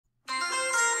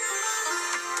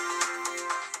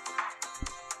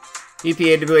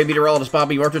EPAWA meteorologist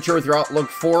Bobby Archer with your outlook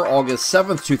for August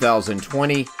 7th,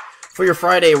 2020. For your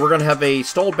Friday, we're going to have a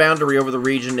stalled boundary over the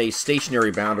region, a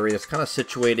stationary boundary that's kind of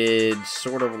situated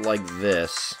sort of like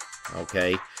this,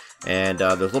 okay? And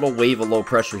there's a little wave of low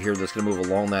pressure here that's going to move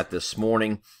along that this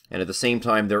morning. And at the same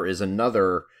time, there is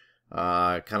another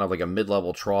kind of like a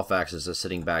mid-level trough axis that's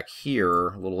sitting back here.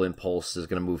 A little impulse is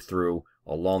going to move through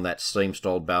along that same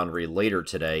stalled boundary later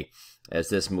today as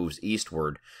this moves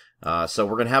eastward. So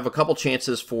we're going to have a couple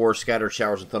chances for scattered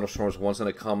showers and thunderstorms. One's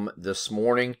going to come this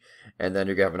morning, and then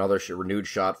you're going to have another renewed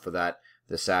shot for that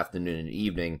this afternoon and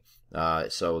evening.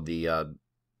 So the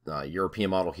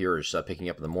European model here is picking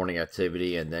up in the morning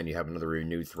activity, and then you have another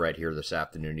renewed threat here this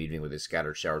afternoon and evening with the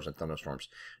scattered showers and thunderstorms.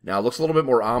 Now, it looks a little bit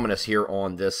more ominous here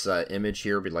on this image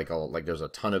here, like there's a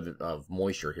ton of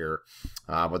moisture here,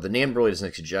 but the NAM really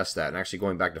doesn't suggest that. And actually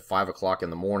going back to 5 o'clock in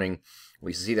the morning,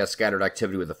 we see that scattered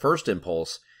activity with the first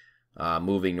impulse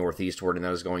moving northeastward, and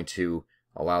that is going to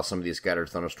allow some of these scattered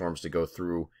thunderstorms to go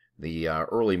through the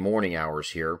early morning hours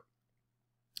here.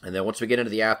 And then once we get into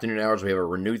the afternoon hours, we have a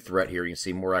renewed threat here. You can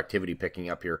see more activity picking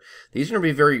up here. These are going to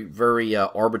be very, very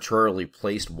arbitrarily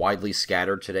placed, widely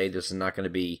scattered today. This is not going to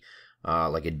be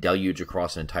like a deluge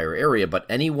across an entire area, but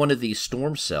any one of these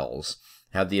storm cells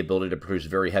have the ability to produce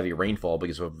very heavy rainfall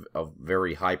because of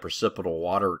very high precipitable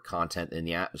water content in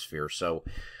the atmosphere. So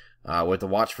we have to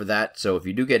watch for that. So if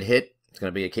you do get hit, it's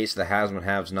going to be a case of the haves and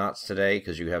have-nots today,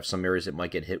 because you have some areas that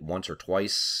might get hit once or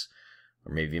twice,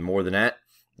 or maybe more than that.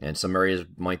 And some areas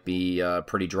might be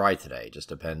pretty dry today. It just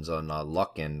depends on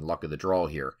luck and luck of the draw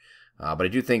here. But I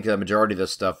do think the majority of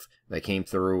this stuff that came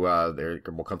through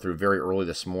will come through very early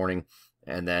this morning.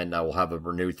 And then we'll have a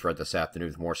renewed threat this afternoon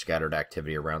with more scattered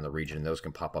activity around the region. And those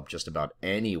can pop up just about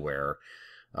anywhere.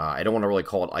 I don't want to really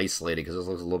call it isolated, because this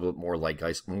looks a little bit more like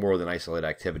more than isolated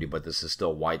activity, but this is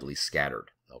still widely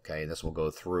scattered. Okay, and this will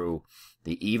go through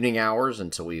the evening hours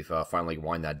until we finally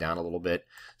wind that down a little bit.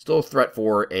 Still a threat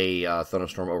for a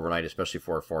thunderstorm overnight, especially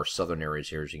for our far southern areas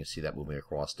here, as you can see that moving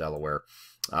across Delaware.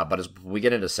 But as we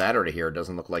get into Saturday here, it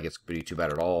doesn't look like it's going to be too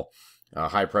bad at all.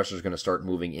 High pressure is going to start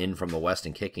moving in from the west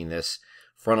and kicking this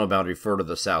frontal boundary further to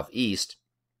the southeast,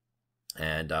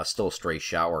 and still a stray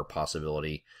shower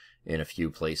possibility in a few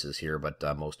places here, but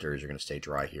most areas are going to stay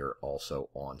dry here also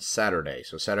on Saturday.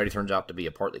 So Saturday turns out to be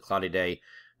a partly cloudy day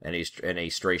and a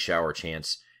stray shower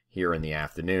chance here in the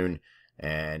afternoon,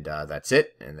 and that's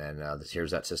it. And then here's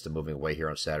that system moving away here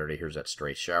on Saturday. Here's that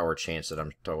stray shower chance that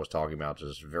I was talking about.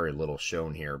 There's very little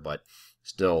shown here, but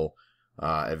still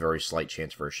a very slight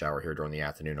chance for a shower here during the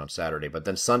afternoon on Saturday. But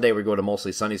then Sunday we go to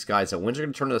mostly sunny skies, and winds are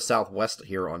going to turn to the southwest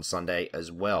here on Sunday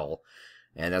as well.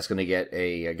 And that's going to get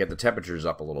the temperatures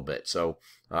up a little bit. So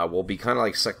we'll be kind of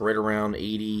like right around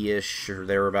 80-ish or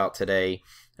thereabout today.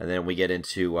 And then we get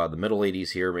into the middle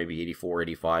 80s here, maybe 84,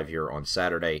 85 here on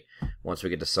Saturday. Once we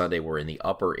get to Sunday, we're in the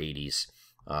upper 80s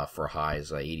for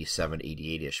highs, 87,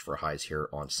 88-ish for highs here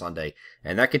on Sunday.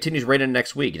 And that continues right into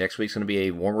next week. Next week's going to be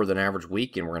a warmer than average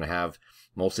week, and we're going to have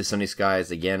mostly sunny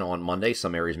skies again on Monday.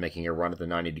 Some areas making a run at the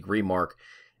 90-degree mark.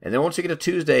 And then once we get to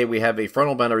Tuesday, we have a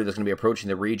frontal boundary that's going to be approaching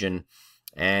the region.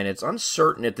 And it's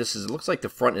uncertain if this is, it looks like the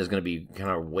front is going to be kind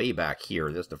of way back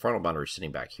here. The frontal boundary is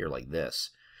sitting back here like this.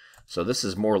 So this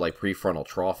is more like prefrontal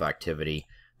trough activity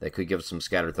that could give us some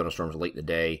scattered thunderstorms late in the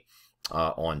day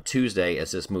on Tuesday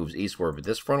as this moves eastward. But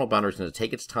this frontal boundary is going to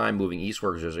take its time moving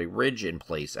eastward, because there's a ridge in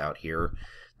place out here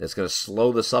that's going to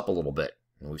slow this up a little bit.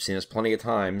 And we've seen this plenty of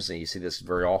times, and you see this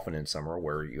very often in summer,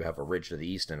 where you have a ridge to the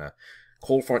east and a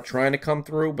cold front trying to come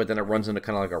through, but then it runs into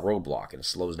kind of like a roadblock and it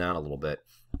slows down a little bit.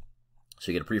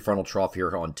 So you get a prefrontal trough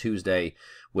here on Tuesday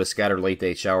with scattered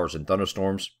late-day showers and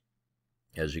thunderstorms,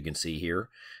 as you can see here.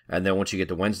 And then once you get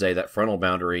to Wednesday, that frontal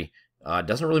boundary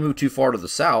doesn't really move too far to the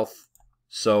south.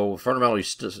 So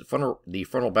the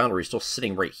frontal boundary is still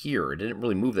sitting right here. It didn't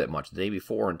really move that much. The day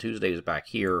before on Tuesday is back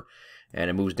here, and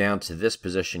it moves down to this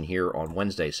position here on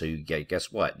Wednesday. So you get,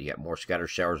 guess what? You get more scattered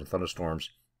showers and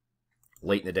thunderstorms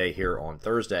late in the day here on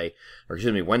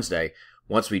Wednesday.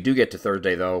 Once we do get to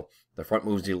Thursday, though, the front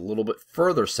moves a little bit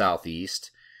further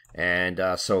southeast, and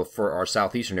so for our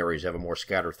southeastern areas, you have a more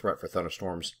scattered threat for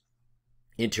thunderstorms.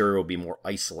 Interior will be more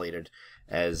isolated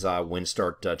as winds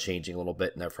start changing a little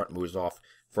bit, and that front moves off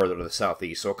further to the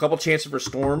southeast. So a couple chances for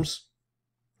storms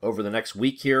over the next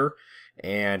week here,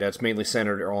 and it's mainly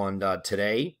centered on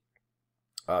today.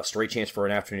 Straight chance for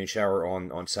an afternoon shower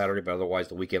on Saturday, but otherwise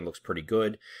the weekend looks pretty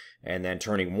good. And then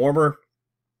turning warmer.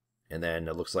 And then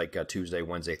it looks like Tuesday,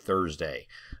 Wednesday, Thursday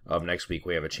of next week,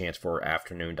 we have a chance for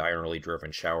afternoon diurnally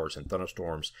driven showers and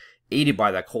thunderstorms, aided by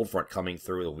that cold front coming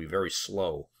through. It'll be very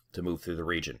slow to move through the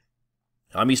region.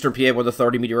 I'm Eastern PA with the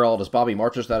 30 meteorologist Bobby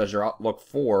Marches. That is your outlook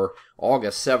for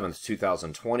August 7th,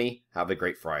 2020. Have a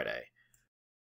great Friday.